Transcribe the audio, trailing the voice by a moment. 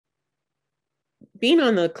being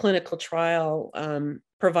on the clinical trial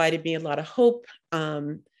provided me a lot of hope.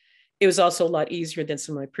 It was also a lot easier than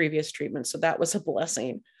some of my previous treatments, so that was a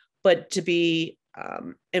blessing. But to be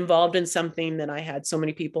involved in something that I had so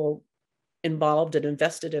many people involved and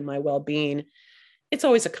invested in my well-being, it's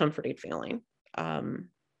always a comforting feeling. And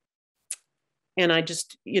I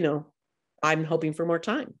just, I'm hoping for more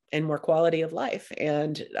time and more quality of life.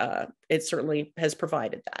 And it certainly has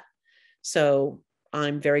provided that. So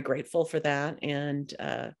I'm very grateful for that. And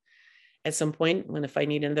at some point, if I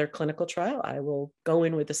need another clinical trial, I will go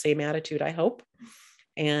in with the same attitude, I hope,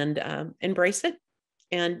 and embrace it.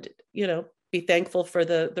 And, be thankful for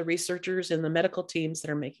the researchers and the medical teams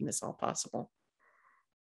that are making this all possible.